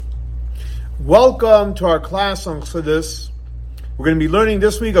Welcome to our class on Chassidus. We're going to be learning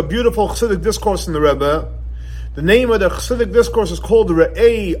this week a beautiful Chassidic discourse from the Rebbe. The name of the Chassidic discourse is called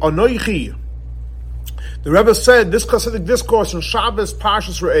Re'ei Ankhi. The Rebbe said this Chassidic discourse on Shabbos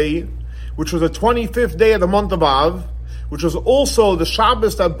Parshas Re'ei, which was the 25th day of the month of Av, which was also the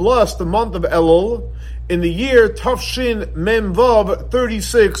Shabbos that blessed the month of Elul, in the year Tafshin Mem Vav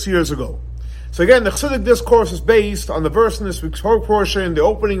 36 years ago. So again, the Chassidic discourse is based on the verse in this week's Torah portion, the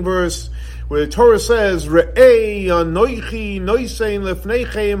opening verse, where the Torah says, Re'ei Ankhi noisein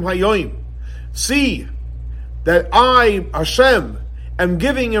lefneichem hayoim. See that I, Hashem, am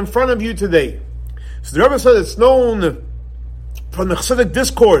giving in front of you today. So the Rebbe said it's known from the Chassidic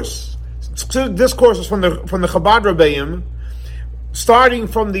discourse. Chassidic discourse is from the Chabad Rebbeim, starting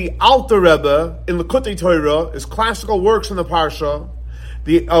from the Alter Rebbe in Likutei Torah, his classical works in the Parsha,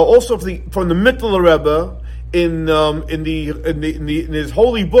 also from the Mittler Rebbe in his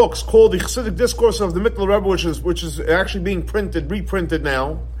holy books called the Chassidic Discourse of the Mittler Rebbe, which is actually being reprinted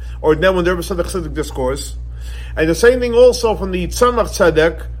now, or then when the Rebbe said the Chassidic Discourse, and the same thing also from the Tzemach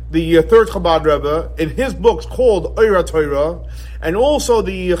Tzedek, the third Chabad Rebbe, in his books called Oira Torah, and also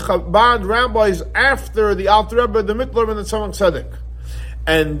the Chabad rabbis after the Alter Rebbe, the Mittler and the Tzemach Tzedek.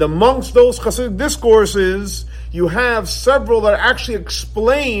 And amongst those Chassidic discourses, you have several that actually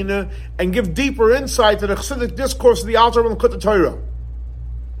explain and give deeper insight to the Chassidic discourse of the Alter Rebbe and Likutei Torah.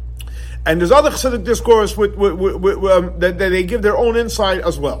 And there's other Chassidic discourse that they give their own insight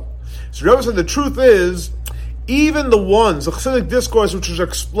as well. So Rebbe said the truth is, even the Chassidic discourse which is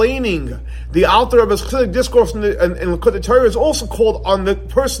explaining the Alter Rebbe's Chassidic discourse in Likutei Torah is also called on the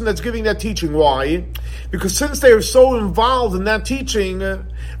person that's giving that teaching. Why? Because since they are so involved in that teaching,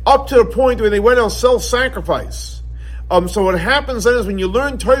 up to the point where they went on self-sacrifice. So what happens then is when you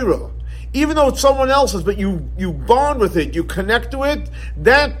learn Torah, even though it's someone else's, but you bond with it, you connect to it,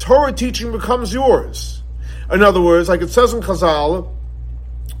 that Torah teaching becomes yours. In other words, like it says in Chazal,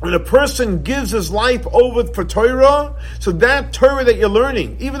 when a person gives his life over for Torah, so that Torah that you're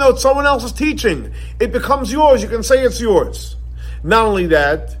learning, even though it's someone else's teaching, it becomes yours. You can say it's yours. Not only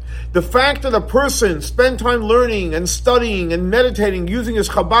that, the fact that a person spend time learning and studying and meditating using his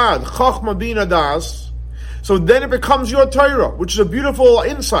Chabad, Chachma Bina Das, so then it becomes your Torah, which is a beautiful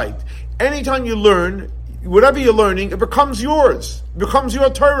insight. Anytime you learn, whatever you're learning, it becomes yours. It becomes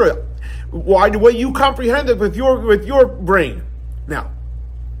your Torah. Why? The way you comprehend it with your brain. Now,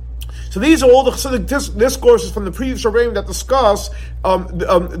 so these are all the Chassidic discourses from the previous Rebbeim that discuss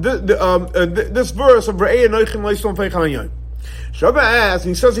this verse of Re'ei Ankhi noisein lefneichem hayoim. Rebbe asks,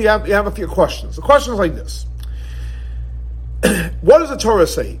 and he says you have a few questions. The question is like this. What does the Torah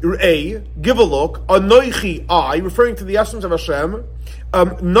say? Re'ei, give a look. Ankhi, I, referring to the essence of Hashem.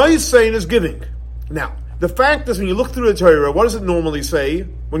 Noisein is giving. Now, the fact is, when you look through the Torah, what does it normally say?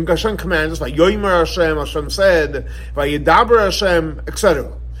 When Hashem commands us, Vayomer Hashem, Hashem said, Vayedaber Hashem,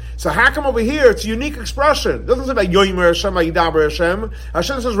 etc. So how come over here it's a unique expression? It doesn't say about Yomer Hashem, Vayedaber Hashem.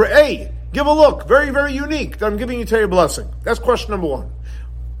 Hashem says, Re'ei, give a look. Very, very unique that I'm giving you Torah blessing. That's question number one.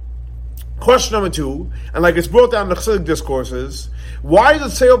 Question number two, and like it's brought down in the Chassidic discourses, why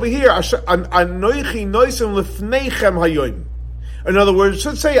does it say over here, Ankhi noisein lefneichem hayoim? In other words, it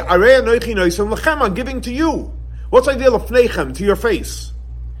should say, Arei Ankhi noisein lechem, I'm giving to you. What's the idea of lefneichem, to your face?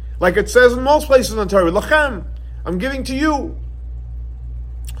 Like it says in most places in the Torah, lechem, I'm giving to you.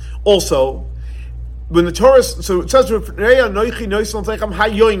 Also, when the Torah, so it says, Arei Ankhi noisein lechem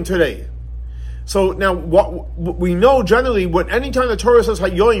hayoim today. So now, what we know generally, anytime the Torah says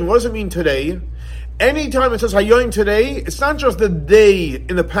hayoim, what does it mean today? Anytime it says hayoim today, it's not just the day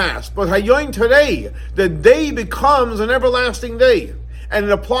in the past, but hayoim today, the day becomes an everlasting day, and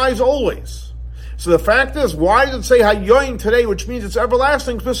it applies always. So the fact is, why does it say hayoim today, which means it's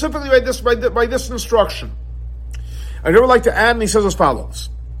everlasting, specifically by this instruction? I'd never like to add, and he says as follows.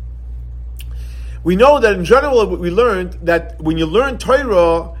 We know that in general, we learned that when you learn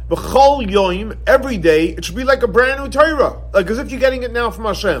Torah, b'chol yoim, every day, it should be like a brand new Torah, like as if you're getting it now from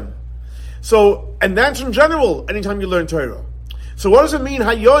Hashem. So, and that's in general, anytime you learn Torah. So what does it mean,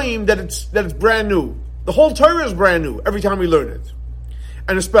 hayoim, that it's brand new? The whole Torah is brand new every time we learn it.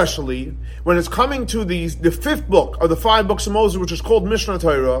 And especially when it's coming to the fifth book of the 5 books of Moses, which is called Mishnah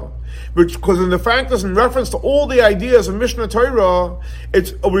Torah, because in the fact is in reference to all the ideas of Mishnah Torah,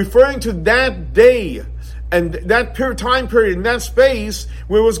 it's referring to that day and that time period in that space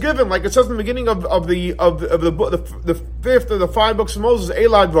where it was given, like it says in the beginning of the fifth of the 5 books of Moses,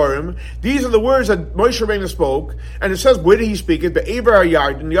 Elad Varim. These are the words that Moshe Rabbeinu spoke, and it says where did he speak it? Be'ever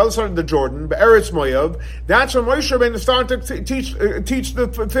HaYarden, the other side of the Jordan, Be'eretz Moav. That's when Moshe Rabbeinu started to teach the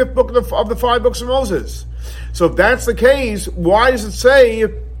 5th book of the 5 books of Moses. So if that's the case, why does it say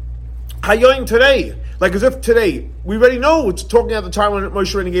Hayoim today. Like as if today, we already know it's talking at the time when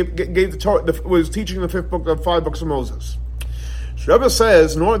Moshe Rabbeinu gave the Torah, was teaching the 5 books of Moses. So Rebbe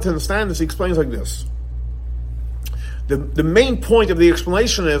says, in order to understand this, he explains like this. The main point of the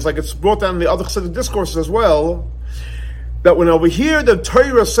explanation is, like it's brought down in the other Chassidic discourses as well, that when over here the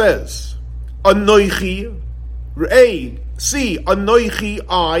Torah says, Anoichi, see, Anoichi,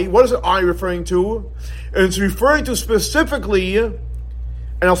 I, what is it I referring to? And it's referring to specifically, and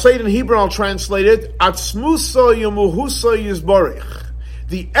I'll say it in Hebrew and I'll translate it, Atzmusa Yemuhusa Yizbarich,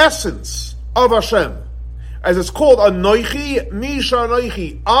 the essence of Hashem. As it's called, Anoichi, Misha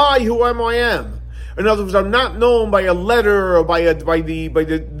Anoichi, I who I am. In other words, I'm not known by a letter or by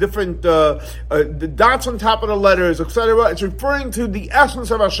the different the dots on top of the letters, etc. It's referring to the essence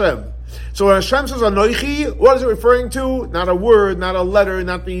of Hashem. So when Hashem says Anoichi, what is it referring to? Not a word, not a letter,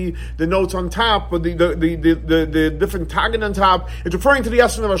 not the notes on top, but the different tagging on top. It's referring to the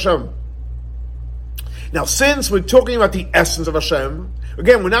essence of Hashem. Now, since we're talking about the essence of Hashem,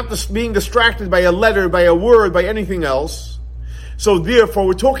 again, we're not just being distracted by a letter, by a word, by anything else. So therefore,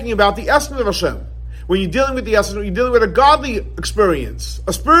 we're talking about the essence of Hashem. When you're dealing with the essence, you're dealing with a godly experience,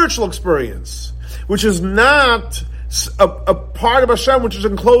 a spiritual experience, which is not a part of Hashem which is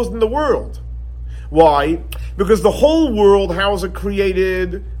enclosed in the world. Why? Because the whole world, how is it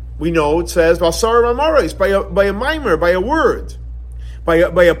created? We know it says, by a mimer, by a word, by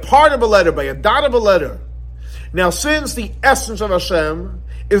a part of a letter, by a dot of a letter. Now, since the essence of Hashem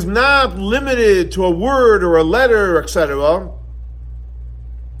is not limited to a word or a letter, etc.,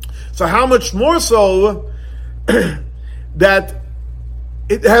 so how much more so that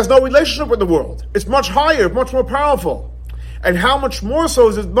it has no relationship with the world? It's much higher, much more powerful. And how much more so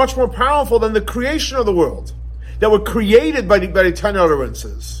is it much more powerful than the creation of the world? That were created by the 10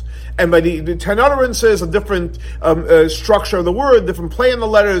 utterances. And by the 10 utterances, a different structure of the word, different play in the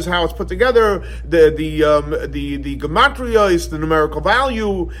letters, how it's put together, the gematria is the numerical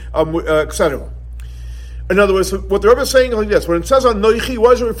value, etc. In other words, what the Rebbe is saying is like this. When it says Anoichi,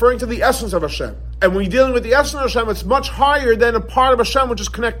 what is it referring to? The essence of Hashem. And when you're dealing with the essence of Hashem, it's much higher than a part of Hashem which is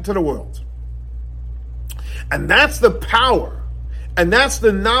connected to the world. And that's the power. And that's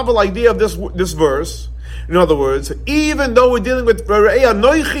the novel idea of this verse. In other words, even though we're dealing with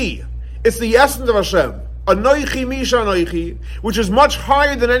Anoichi, it's the essence of Hashem. Anoichi Misha Anoichi, which is much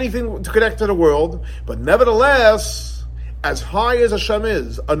higher than anything to connect to the world. But nevertheless, as high as Hashem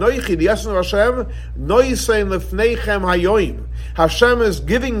is, Anoichi, the essence of Hashem, Noisein Lefneichem Hayoim. Hashem is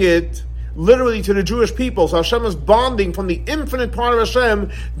giving it literally to the Jewish people. So Hashem is bonding from the infinite part of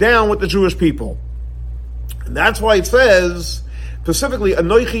Hashem down with the Jewish people. And that's why it says, specifically,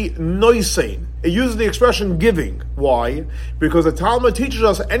 Anoichi Noisein. It uses the expression giving. Why? Because the Talmud teaches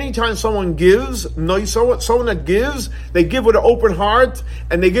us anytime someone gives, someone that gives, they give with an open heart,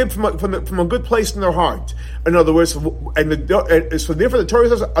 and they give from a good place in their heart. In other words, so therefore the Torah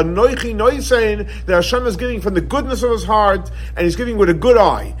says, Anoichi Noisein, that Hashem is giving from the goodness of his heart, and he's giving with a good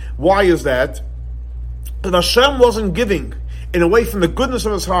eye. Why is that? Because Hashem wasn't giving in a way from the goodness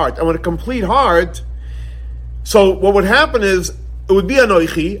of his heart, and with a complete heart. So what would happen is, it would be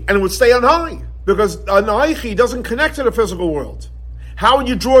Anoichi, and it would stay on high. Because Anoichi doesn't connect to the physical world. How would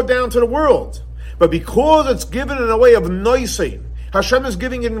you draw it down to the world? But because it's given in a way of Noisein, Hashem is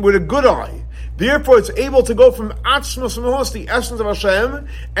giving it with a good eye. Therefore, it's able to go from Atzmus Mahos, the essence of Hashem,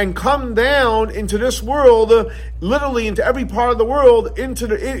 and come down into this world, literally into every part of the world,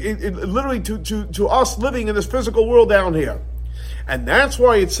 literally to us living in this physical world down here. And that's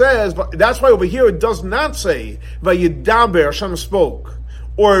why it says, that's why over here it does not say, Vayidaber, Hashem spoke,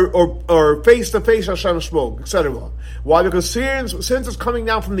 or face to face Hashem spoke, etc. Why? Because since it's coming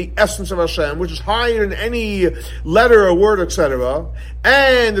down from the essence of Hashem, which is higher than any letter or word, etc.,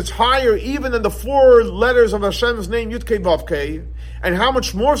 and it's higher even than the 4 letters of Hashem's name, Yud Kei Vav Kei, and how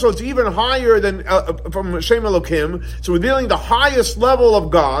much more so it's even higher than from Shem Elokim. So we're dealing the highest level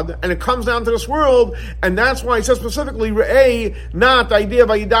of God, and it comes down to this world, and that's why it says specifically Re'eh, not the idea of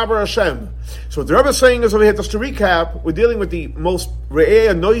Vayidaber Hashem. So what the Rebbe is saying is over here, just to recap, we're dealing with the most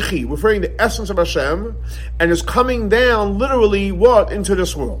Re'eh Anoichi, referring to the essence of Hashem, and is coming down literally what? Into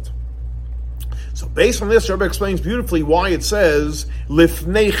this world. So based on this, the Rebbe explains beautifully why it says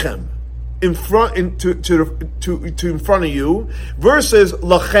Lifneichem, in front in front of you, versus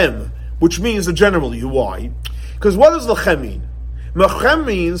lachem, which means the general you. Why? Because what does lachem mean? Lachem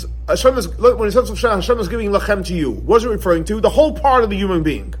means Hashem is, when it says Hashem is giving lachem to you. What is it referring to? The whole part of the human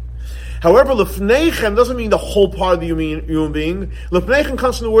being. However, lefneichem doesn't mean the whole part of the human being. Lefneichem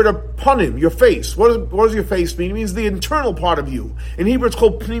comes from the word of panim, your face. What does your face mean? It means the internal part of you. In Hebrew, it's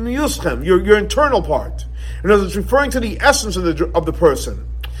called pnimiuschem, your internal part. In other words, it's referring to the essence of the person.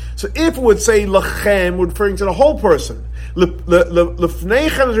 So if it would say lachem, referring to the whole person,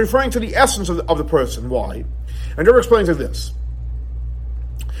 lefneichem is referring to the essence of the person. Why? And Rebbe explains like this.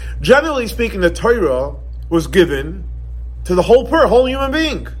 Generally speaking, the Torah was given to the whole human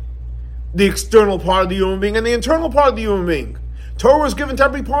being. The external part of the human being and the internal part of the human being. Torah was given to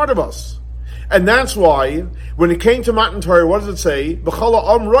every part of us. And that's why, when it came to Matan Torah, what does it say?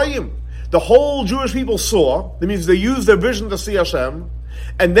 B'chala am royim. The whole Jewish people saw. That means they used their vision to see Hashem.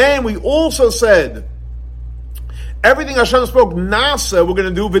 And then we also said, everything Hashem spoke, Nasa, we're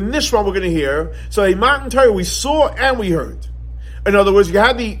going to do, V'nishma, we're going to hear. So in Matan Torah, we saw and we heard. In other words, you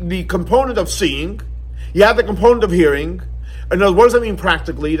had the component of seeing, you had the component of hearing. In other words, what does that mean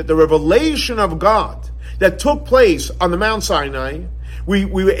practically? That the revelation of God that took place on the Mount Sinai, we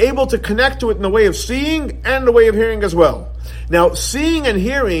were able to connect to it in the way of seeing and the way of hearing as well. Now, seeing and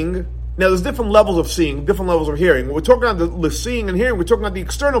hearing, now there's different levels of seeing, different levels of hearing. When we're talking about the seeing and hearing, we're talking about the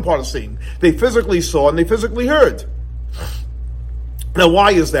external part of seeing. They physically saw and they physically heard. Now,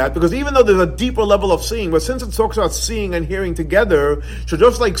 why is that? Because even though there's a deeper level of seeing, but since it talks about seeing and hearing together, so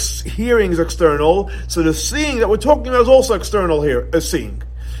just like hearing is external, so the seeing that we're talking about is also external here, seeing.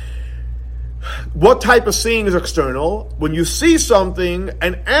 What type of seeing is external? When you see something,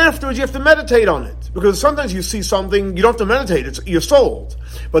 and afterwards you have to meditate on it. Because sometimes you see something, you don't have to meditate, you're sold.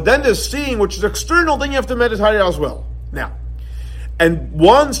 But then there's seeing, which is external, then you have to meditate as well. Now, and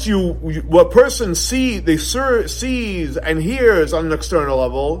once what person sees and hears on an external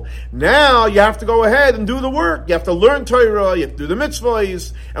level, now you have to go ahead and do the work. You have to learn Torah, you have to do the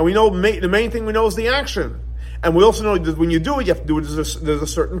mitzvahs, and we know the main thing we know is the action. And we also know that when you do it, you have to do it there's a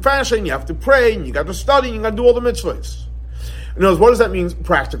certain fashion, you have to pray, and you got to study, and you got to do all the mitzvahs. In other words, what does that mean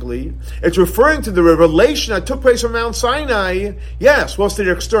practically? It's referring to the revelation that took place on Mount Sinai, yes, was to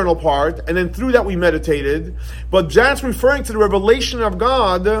the external part, and then through that we meditated, but that's referring to the revelation of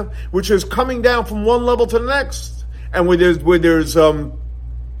God, which is coming down from one level to the next. And where there's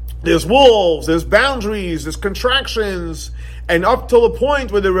walls, there's boundaries, there's contractions, and up till the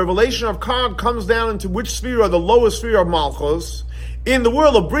point where the revelation of God comes down into which sphere, the lowest sphere of Malchus, in the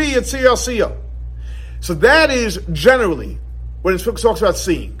world of Bri Yitzir Asiyah. So that is generally when it talks about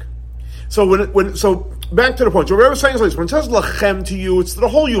seeing. So so back to the point. So what I was saying is, when it says lachem to you, it's to the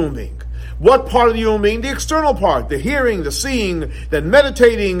whole human being. What part of the human being? The external part, the hearing, the seeing, then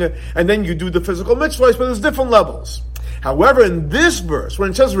meditating, and then you do the physical mitzvahs, but there's different levels. However, in this verse,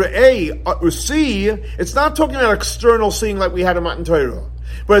 when it says re'eh, see, it's not talking about external seeing like we had in Matan Torah,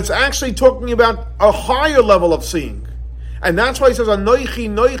 but it's actually talking about a higher level of seeing. And that's why he says,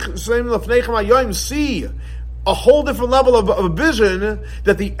 see, a whole different level of vision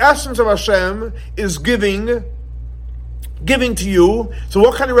that the essence of Hashem is giving to you. So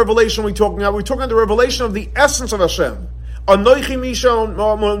what kind of revelation are we talking about? We're talking about the revelation of the essence of Hashem.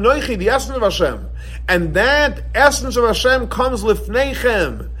 Anoichi, the essence of Hashem. And that essence of Hashem comes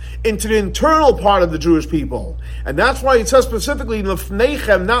lifneichem, into the internal part of the Jewish people. And that's why it says specifically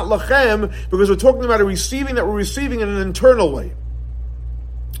lifneichem, not lachem, because we're talking about a receiving that we're receiving in an internal way.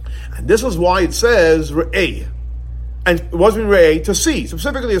 And this is why it says re'eh. And it wasn't re'eh, to see,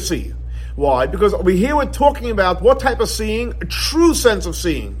 specifically to see. Why? Because over here we're talking about what type of seeing? A true sense of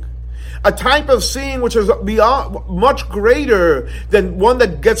seeing. A type of seeing which is beyond, much greater than one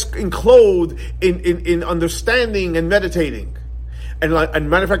that gets enclosed in understanding and meditating. And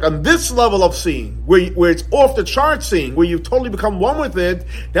matter of fact, on this level of seeing, where it's off the chart seeing, where you've totally become one with it,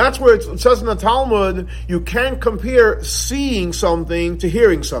 that's where it says in the Talmud, you can't compare seeing something to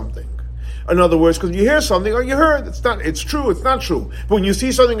hearing something. In other words, because you hear something, or you heard, it's true, it's not true. But when you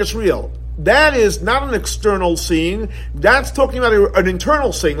see something, it's real. That is not an external seeing. That's talking about an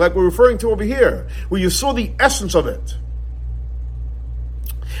internal seeing, like we're referring to over here, where you saw the essence of it.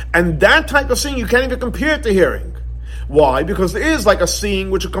 And that type of seeing, you can't even compare it to hearing. Why? Because there is like a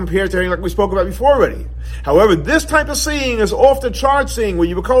seeing which is compared to hearing, like we spoke about before already. However, this type of seeing is off the chart seeing, where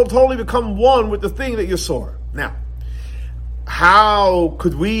you totally become one with the thing that you saw. Now, how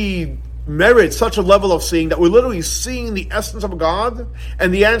could we merit such a level of seeing that we're literally seeing the essence of God?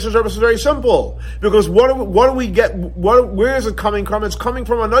 And the answer is very simple. Because what do we get? Where is it coming from? It's coming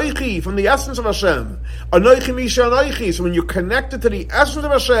from Ankhi, from the essence of Hashem. Ankhi Misha Ankhi. So when you're connected to the essence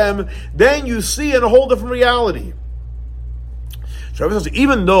of Hashem, then you see in a whole different reality. So Rabbi says,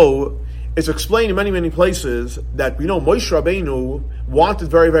 even though it's explained in many, many places that we know Moshe Rabbeinu wanted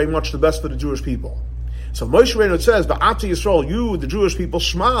very, very much the best for the Jewish people. So Moshe Rabbeinu says, "Va'ati Yisrael, you, the Jewish people,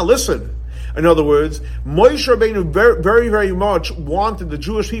 Shema, listen." In other words, Moshe Rabbeinu very, very, very much wanted the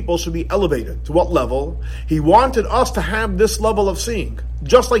Jewish people to be elevated. To what level? He wanted us to have this level of seeing,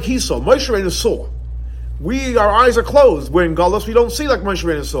 just like he saw. Moshe Rabbeinu saw. our eyes are closed. We're in Galus, we don't see like Moshe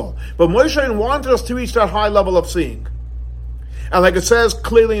Rabbeinu saw. But Moshe Rabbeinu wanted us to reach that high level of seeing. And like it says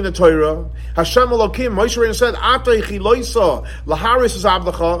clearly in the Torah, Hashem Elokim, Moshe Rabbeinu said, Atay chiloisa laharis is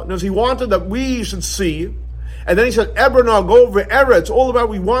abdacha. Because he wanted that we should see. And then he said, Eberna, go over Eretz. It's all about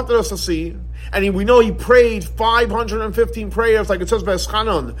we wanted us to see. And we know he prayed 515 prayers, like it says by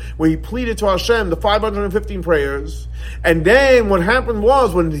Eschanon, where he pleaded to Hashem, the 515 prayers. And then what happened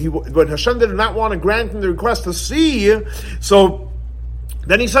was, when Hashem did not want to grant him the request to see, so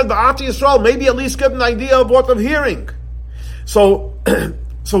then he said, Ba'ati Yisrael, maybe at least give him an idea of what they're hearing. So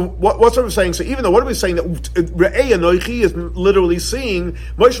what's what we're saying? So even though what are we saying that Re'ei Anoichi is literally seeing,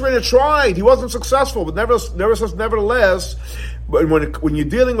 Moshe Rabbeinu tried, he wasn't successful, but nevertheless, when you're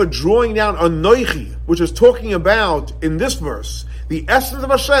dealing with drawing down Anoichi, which is talking about in this verse the essence of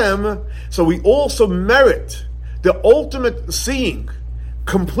Hashem, so we also merit the ultimate seeing,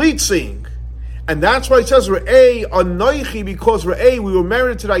 complete seeing. And that's why it says Re'ei Anoichi, because Re'ei, we were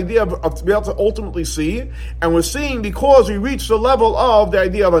merited to the idea of to be able to ultimately see, and we're seeing because we reached the level of the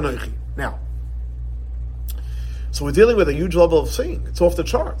idea of Anoichi. Now, so we're dealing with a huge level of seeing. It's off the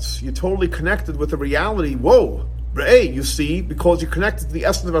charts. You're totally connected with the reality. Whoa, Re'ei, you see, because you're connected to the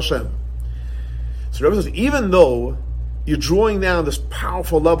essence of Hashem. So the Rebbe says, even though you're drawing down this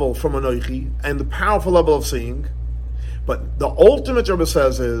powerful level from Anoichi and the powerful level of seeing, but the ultimate, Rebbe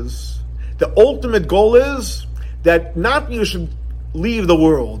says, is the ultimate goal is that not you should leave the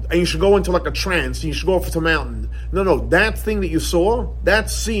world and you should go into like a trance and you should go off to a mountain. No, that thing that you saw, that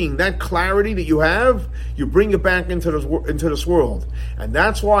seeing, that clarity that you have, you bring it back into this world. And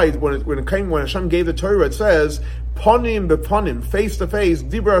that's why when Hashem gave the Torah, it says, Panim bepanim, face to face,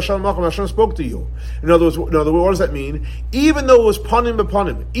 Dibra Hashem Macham, Hashem spoke to you. In other words, what does that mean? Even though it was Panim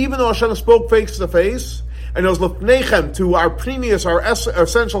bepanim, even though Hashem spoke face to face, and it was Lefnechem, to our previous, our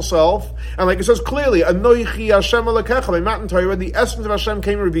essential self, and like it says clearly, Anoichi Hashem Elokecha, by Matan Torah, the essence of Hashem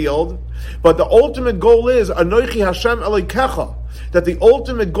came revealed, but the ultimate goal is Anoichi Hashem Elokecha, that the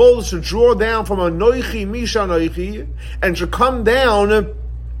ultimate goal is to draw down from Anoichi Misha Anoichi, and to come down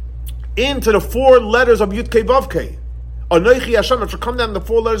into the 4 letters of Yud Kei Vav Kei. Anoichi Hashem, it should come down the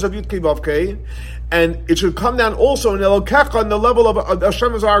 4 letters of Yud Kei Vav Kei, and it should come down also in Elokecha, on the level of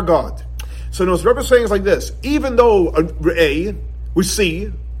Hashem is our God. So what Rebbe is saying is like this: even though we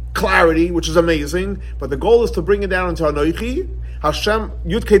see clarity, which is amazing, but the goal is to bring it down into Anoichi, Hashem,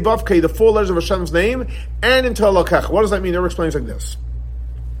 Yud Kei Vav Kei, the 4 letters of Hashem's name, and into Elokecha. What does that mean? Rebbe explains like this: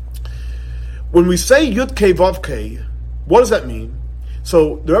 when we say Yud Kei Vav Kei, what does that mean?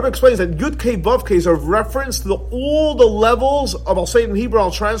 So the Rebbe explains that Yud Kei Vav Kei is a reference to all the levels of, I'll say it in Hebrew,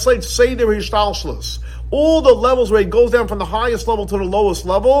 I'll translate, Seder Hishtalshlus. All the levels where it goes down from the highest level to the lowest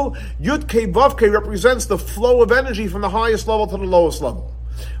level, Yud Kei Vav Kei represents the flow of energy from the highest level to the lowest level.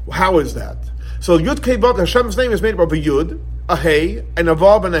 How is that? So Yud Kei Vav, Hashem's name is made up of a Yud, a Hey, and a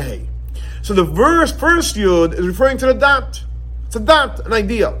Vav, and a Hey. So the first Yud is referring to the Dat. It's a Dat, an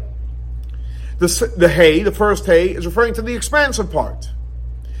idea. The Hey, the first Hey, is referring to the expansive part.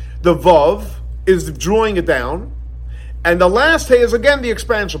 The Vav is drawing it down, and the last Hey is again the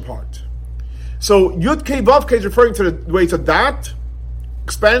expansion part. So Yud Kei Vav Kei is referring to the way it's a Dat,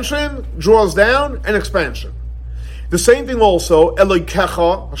 expansion, draws down, and expansion. The same thing also,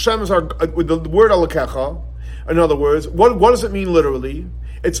 Elokecha, Hashem is our, with the word Elokecha, in other words, what does it mean literally?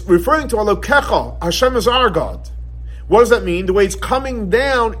 It's referring to Elokecha, Hashem is our God. What does that mean? The way it's coming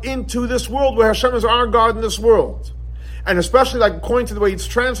down into this world, where Hashem is our God in this world. And especially like according to the way it's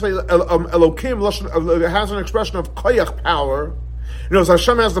translated, Elokim, it has an expression of koyach, power. You know, so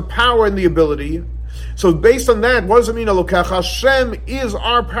Hashem has the power and the ability. So based on that, what does it mean, Elokecha? Hashem is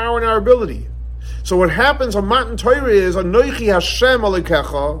our power and our ability. So what happens on Matan Torah is, Anoichi Hashem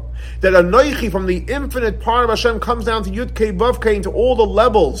Elokecha, that Anoichi from the infinite part of Hashem comes down to Yud Kei Vav Kei, into all the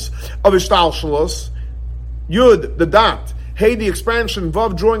levels of Ishtalshalos. Yud, the Dat, Hey, the expansion,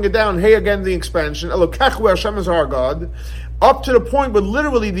 Vav drawing it down, Hey again the expansion, Elokecha, where Hashem is our God, up to the point where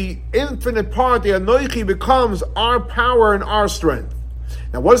literally the infinite part, the Anoichi, becomes our power and our strength.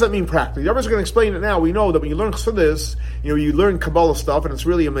 Now, what does that mean practically? Everyone's going to explain it now. We know that when you learn Chassidus, you learn Kabbalah stuff, and it's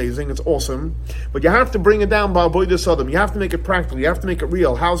really amazing. It's awesome. But you have to bring it down by Avodas Adam. You have to make it practical. You have to make it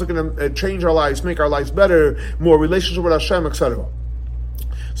real. How's it going to change our lives, make our lives better, more relationship with Hashem, etc.?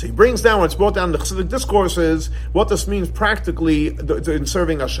 So he brings down, what's brought down in the Chassidic discourses, what this means practically in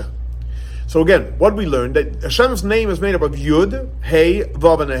serving Hashem. So again, what we learned, that Hashem's name is made up of Yud, Hey,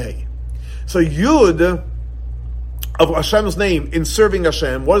 Vav, and a Hey. So Yud of Hashem's name in serving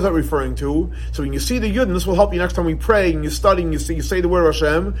Hashem, what is that referring to? So when you see the Yud, and this will help you next time we pray and you study and you say the word of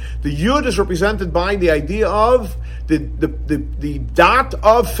Hashem, the Yud is represented by the idea of the dot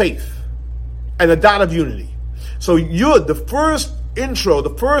of faith. and a dot of unity. So Yud, the first intro,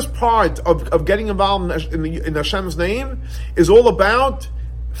 the first part of getting involved in Hashem's name is all about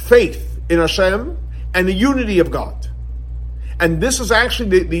faith in Hashem and the unity of God. And this is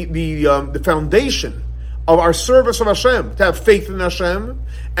actually the foundation of our service of Hashem, to have faith in Hashem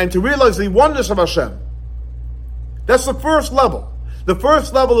and to realize the oneness of Hashem. That's the first level. The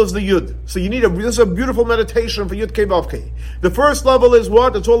first level is the Yud. So this is a beautiful meditation for Yud Kei Vav Kei. The first level is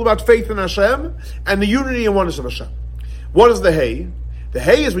what? It's all about faith in Hashem and the unity and oneness of Hashem. What is the Hey? The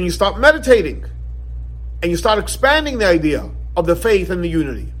Hey is when you start meditating and you start expanding the idea of the faith and the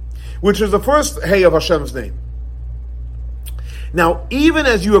unity, which is the first Hey of Hashem's name. Now, even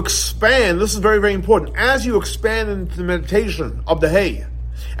as you expand, this is very, very important, as you expand into the meditation of the Hey,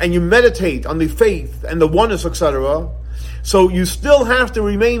 and you meditate on the faith and the oneness, etc., so you still have to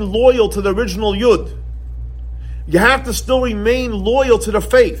remain loyal to the original Yud. You have to still remain loyal to the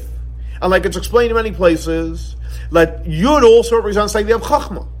faith. And like it's explained in many places, that Yud also represents the idea of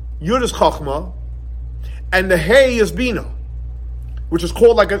Chachma. Yud is Chachma, and the Hey is Bina, which is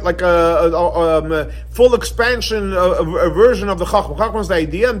called like a full expansion, a version of the Chachma. Chachma is the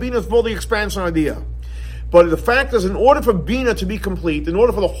idea, and Bina is fully expansion idea. But the fact is, in order for Bina to be complete, in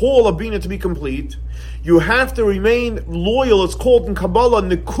order for the whole of Bina to be complete, you have to remain loyal. It's called in Kabbalah,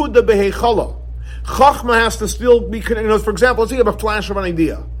 Nekuda Behechala. Chachma has to still be, for example, let's say you have a flash of an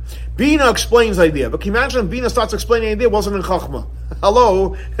idea. Bina explains the idea, but can you imagine if Bina starts explaining the idea, it wasn't in Chachma?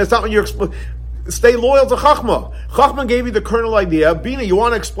 Hello? That's not when you're stay loyal to Chachma. Chachma gave you the kernel idea. Bina, you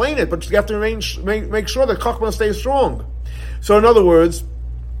want to explain it, but you have to make sure that Chachma stays strong. So in other words,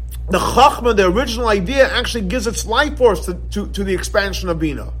 the Chachma, the original idea, actually gives its life force to the expansion of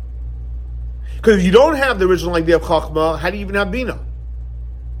Bina. Because if you don't have the original idea of Chachma, how do you even have Bina?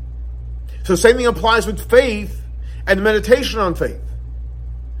 So the same thing applies with faith and meditation on faith.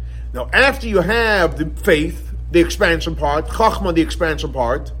 Now, after you have the faith, the expansion part, Chachma, the expansion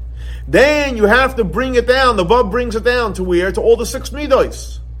part, then you have to bring it down. The Vav brings it down to where? To all the 6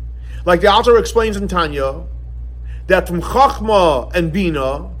 midos. Like the Alter explains in Tanya, that from Chachma and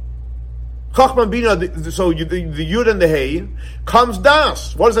Bina, the Yud and the Hey, comes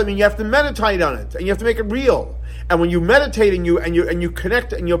Das. What does that mean? You have to meditate on it, and you have to make it real. And when you meditate and you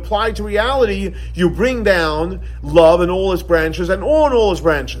connect and you apply to reality, you bring down love in all its branches and all its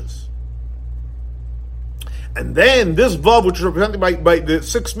branches. And then this Vav, which is represented by the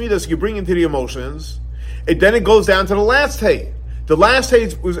 6 midas you bring into the emotions, it goes down to the last Hey. The last Hey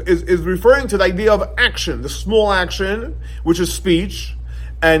is referring to the idea of action, the small action, which is speech,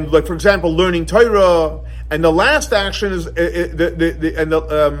 and like for example, learning Torah. And the last action is up to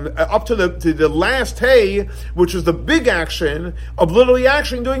the last Hey, which is the big action of literally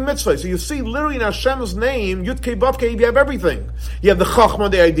actually doing mitzvah. So you see, literally in Hashem's name, Yud Kei Vav Kei, you have everything. You have the Chachma,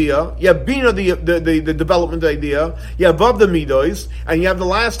 the idea. You have Bina, the development idea. You have Vav, the midos, and you have the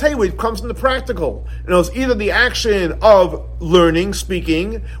last Hey, which comes from the practical. And it's either the action of learning,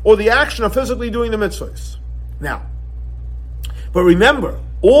 speaking, or the action of physically doing the mitzvahs. Now, but remember,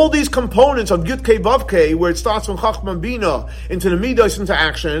 all these components of Yud Kei Vav Kei, where it starts from Chachma and Bina into the Midos into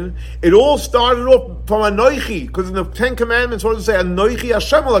action, it all started off from Anchי, because in the 10 Commandments, what does it say? Anchי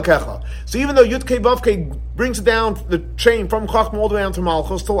Hashem Elokecha. So even though Yud Kei Vav Kei brings it down the chain from Chachma all the way down to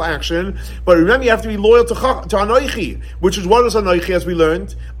Malchus, till action, but remember you have to be loyal to Anchי, which is what is Anchי as we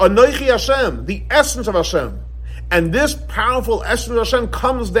learned? Anchי Hashem, the essence of Hashem. And this powerful essence of Hashem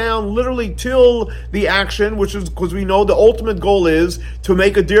comes down literally till the action, which is, because we know the ultimate goal is to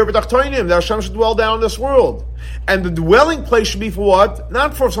make a dir b'tachtonim, that Hashem should dwell down in this world. And the dwelling place should be for what?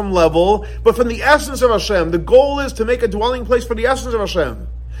 Not for some level, but from the essence of Hashem. The goal is to make a dwelling place for the essence of Hashem.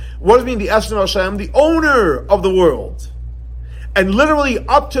 What does it mean, the essence of Hashem? The owner of the world. And literally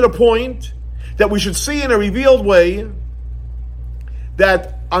up to the point that we should see in a revealed way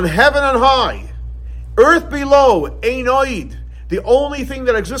that on heaven on high, earth below, Ein Oid, the only thing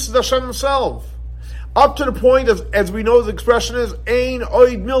that exists is Hashem Himself. Up to the point, as we know the expression is, Ein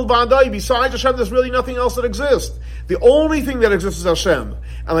Oid Milvadai, besides Hashem, there's really nothing else that exists. The only thing that exists is Hashem.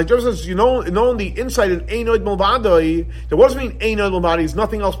 And like Joseph says, knowing the insight in Ein Oid Milvadai, that what does it mean Ein Oid Milvadai? Is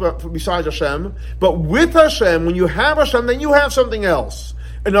nothing else besides Hashem. But with Hashem, when you have Hashem, then you have something else.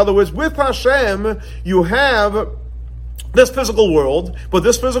 In other words, with Hashem, you have this physical world, but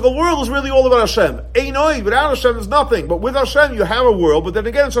this physical world is really all about Hashem. Ein Oid, without Hashem is nothing, but with Hashem you have a world, but then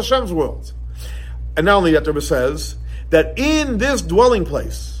again it's Hashem's world. And not only that, the Rebbe says that in this dwelling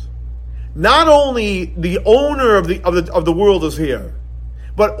place, not only the owner of the world is here,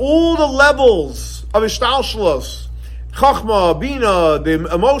 but all the levels of Ishtalshalos, Chachma, Bina,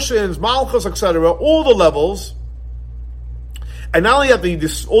 the emotions, Malchus, etc., all the levels, And not only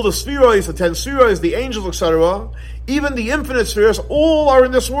that, all the spheroids, the 10 spheroids, the angels, etc., even the infinite spheres, all are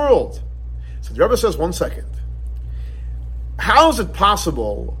in this world. So the Rebbe says, 1 second. How is it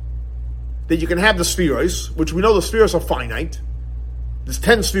possible that you can have the spheroids, which we know the spheres are finite? There's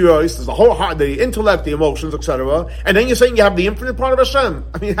 10 spheroids, there's the whole heart, the intellect, the emotions, etc., and then you're saying you have the infinite part of Hashem.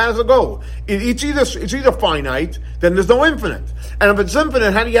 I mean, how does it go? It's either finite, then there's no infinite. And if it's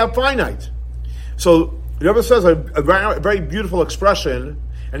infinite, how do you have finite? So the Rebbe says a very beautiful expression,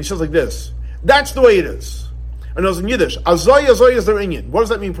 and he says like this: that's the way it is. And it was in Yiddish, Azoy is their inyan. What does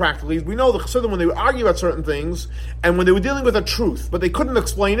that mean practically? We know the Chassidim, when they would argue about certain things, and when they were dealing with a truth, but they couldn't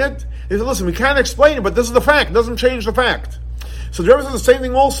explain it, they said, listen, we can't explain it, but this is the fact. It doesn't change the fact. So the Rebbe says the same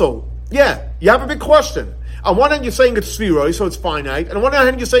thing also. Yeah, you have a big question. On one hand, you're saying it's spheroi, so it's finite, and on one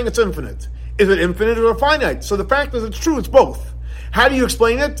hand, you're saying it's infinite. Is it infinite or finite? So the fact is, it's true, it's both. How do you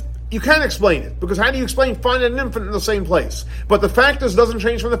explain it? You can't explain it, because how do you explain finite and infinite in the same place? But the fact is, doesn't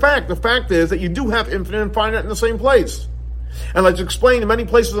change from the fact. The fact is that you do have infinite and finite in the same place. And like explained in many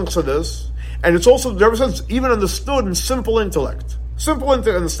places in Chassidus, and it's also, the Rebbe says, even understood in simple intellect. Simple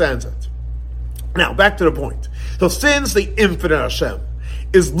intellect understands it. Now, back to the point. So since the infinite Hashem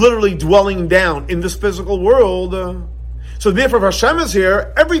is literally dwelling down in this physical world, so therefore if Hashem is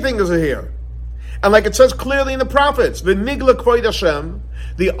here, everything is here. And like it says clearly in the prophets, V'nigla kvoid Hashem,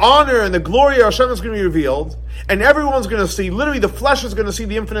 the honor and the glory of Hashem is going to be revealed, and everyone's going to see, literally the flesh is going to see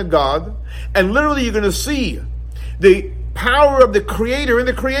the infinite God, and literally you're going to see the power of the Creator in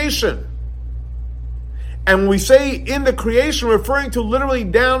the creation. And when we say in the creation, referring to literally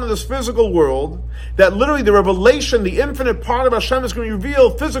down in this physical world, that literally the revelation, the infinite part of Hashem is going to be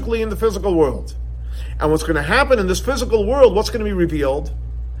revealed physically in the physical world. And what's going to happen in this physical world, what's going to be revealed?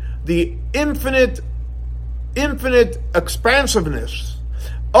 The infinite expansiveness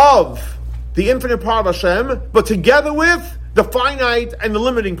of the infinite part of Hashem, but together with the finite and the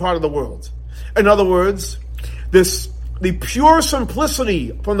limiting part of the world. In other words, the pure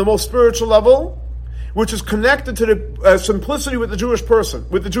simplicity from the most spiritual level, which is connected to the simplicity with the Jewish person,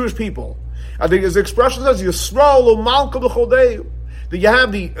 with the Jewish people. I think as the expression says, Yisrael u'malka b'chodei, that you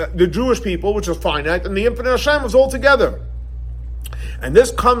have the Jewish people, which is finite, and the infinite Hashem is all together. And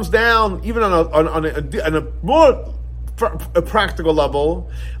this comes down even on a more practical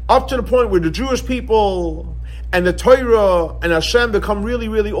level, up to the point where the Jewish people and the Torah and Hashem become really,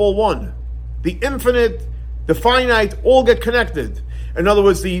 really all one. The infinite, the finite, all get connected. In other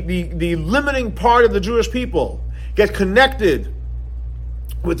words, the limiting part of the Jewish people get connected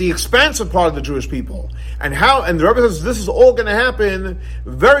with the expansive part of the Jewish people. And the Rebbe says this is all going to happen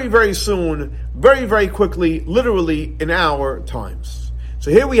very, very soon, very, very quickly, literally in our times. So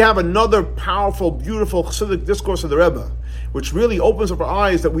here we have another powerful, beautiful Chassidic discourse of the Rebbe, which really opens up our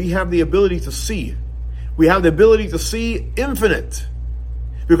eyes that we have the ability to see. We have the ability to see infinite,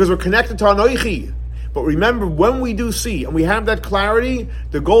 because we're connected to Ankhi. But remember, when we do see, and we have that clarity,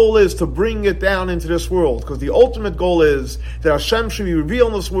 the goal is to bring it down into this world. Because the ultimate goal is that Hashem should be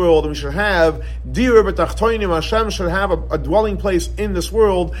revealed in this world, and we should have Dir b'tachtoinim, Hashem should have a dwelling place in this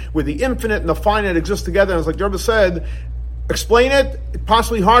world where the infinite and the finite exist together. And as like Rebbe said, explain it,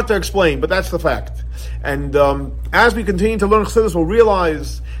 possibly hard to explain, but that's the fact. And as we continue to learn Chassidus, we'll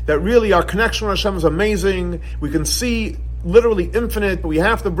realize that really our connection with Hashem is amazing. We can see literally infinite, but we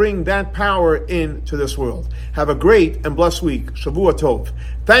have to bring that power into this world. Have a great and blessed week. Shavua Tov.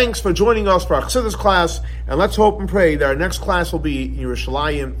 Thanks for joining us for our Chassidus class, and let's hope and pray that our next class will be in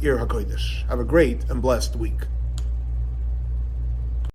Yerushalayim, Ir HaKodesh. Have a great and blessed week.